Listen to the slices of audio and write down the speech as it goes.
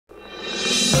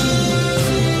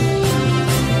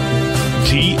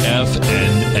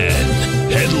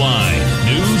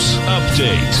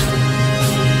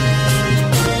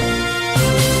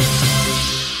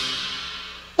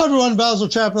everyone, Basil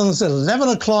Chapman. It's 11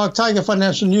 o'clock, Tiger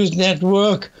Financial News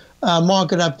Network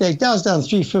market update. Dow's down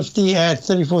 350 at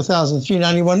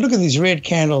 34,391. Look at these red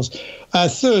candles.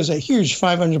 Thursday, huge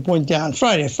 500-point down.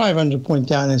 Friday, 500-point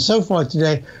down. And so far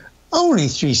today, only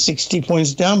 360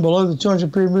 points down below the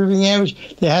 200-period moving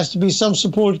average. There has to be some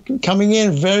support coming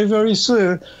in very, very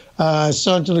soon.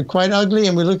 Starting to look quite ugly,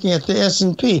 and we're looking at the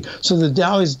S&P. So the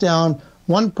Dow is down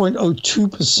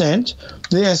 1.02%.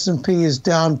 The S&P is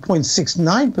down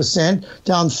 0.69%,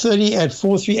 down 30 at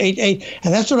 4388.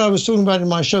 And that's what I was talking about in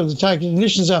my show. The tiger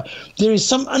conditions are there is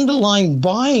some underlying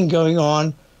buying going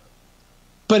on,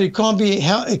 but it can't be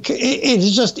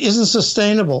it just isn't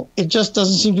sustainable. It just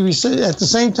doesn't seem to be. At the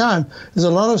same time, there's a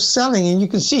lot of selling, and you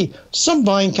can see some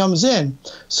buying comes in.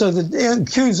 So the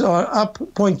Qs are up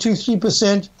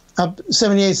 0.23%, up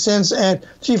 78 cents at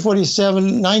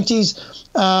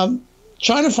 347.90s.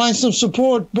 Trying to find some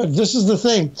support, but this is the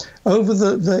thing. Over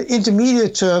the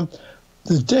intermediate term,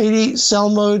 the daily sell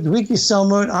mode, the weekly sell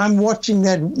mode, I'm watching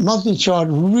that monthly chart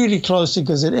really closely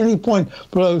because at any point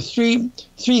below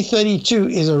 332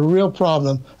 is a real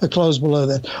problem, a close below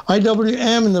that.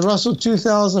 IWM and the Russell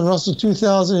 2000, Russell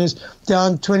 2000 is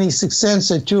down 26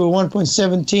 cents at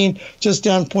 201.17, just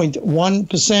down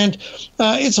 0.1%.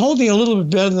 It's holding a little bit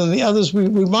better than the others.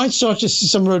 We might start to see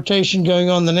some rotation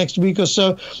going on the next week or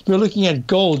so. We're looking at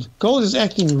gold. Gold is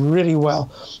acting really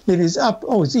well. It is up,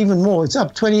 it's even more. It's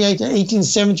up 28 to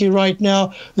 1870 right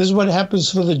now. This is what happens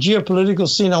for the geopolitical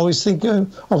scene. I always think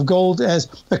of gold as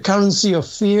a currency of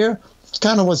fear. It's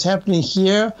kind of what's happening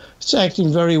here. It's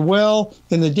acting very well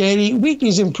in the daily. Weekly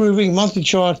is improving. Monthly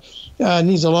chart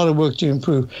needs a lot of work to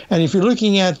improve. And if you're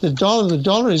looking at the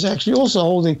dollar is actually also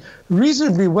holding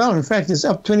reasonably well. In fact, it's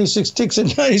up 26 ticks at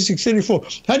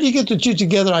 96.84. How do you get the two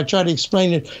together? I tried to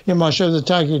explain it in my show, The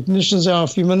Tiger Conditions Hour, a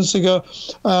few minutes ago.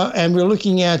 And we're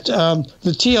looking at the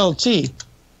TLT.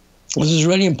 This is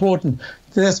really important.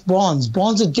 That's bonds.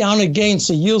 Bonds are down again,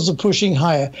 so yields are pushing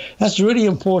higher. That's really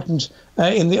important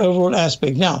in the overall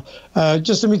aspect. Now,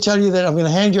 just let me tell you that I'm going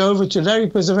to hand you over to Larry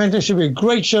Pesavento. It should be a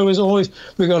great show as always.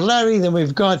 We've got Larry, then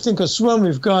we've got Thinkorswim,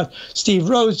 we've got Steve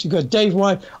Rhodes, we've got Dave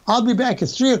White. I'll be back at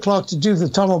 3 o'clock to do the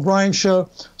Tom O'Brien show.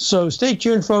 So stay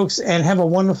tuned, folks, and have a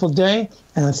wonderful day.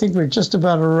 And I think we're just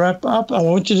about to wrap up. I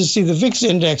want you to see the VIX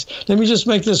index. Let me just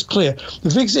make this clear. The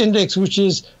VIX index, which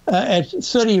is at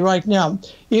 30 right now,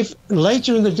 if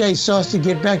later in the day starts to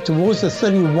get back towards the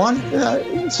 31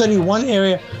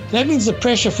 area, that means the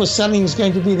pressure for selling is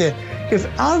going to be there. If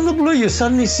out of the blue you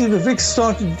suddenly see the VIX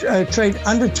start to trade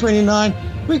under 29,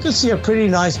 we could see a pretty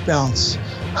nice bounce.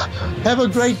 Have a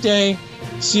great day.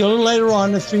 See you a little later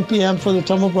on at 3 p.m. for the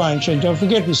Tom O'Brien Show. And don't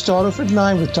forget, we start off at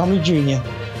 9 with Tommy Jr.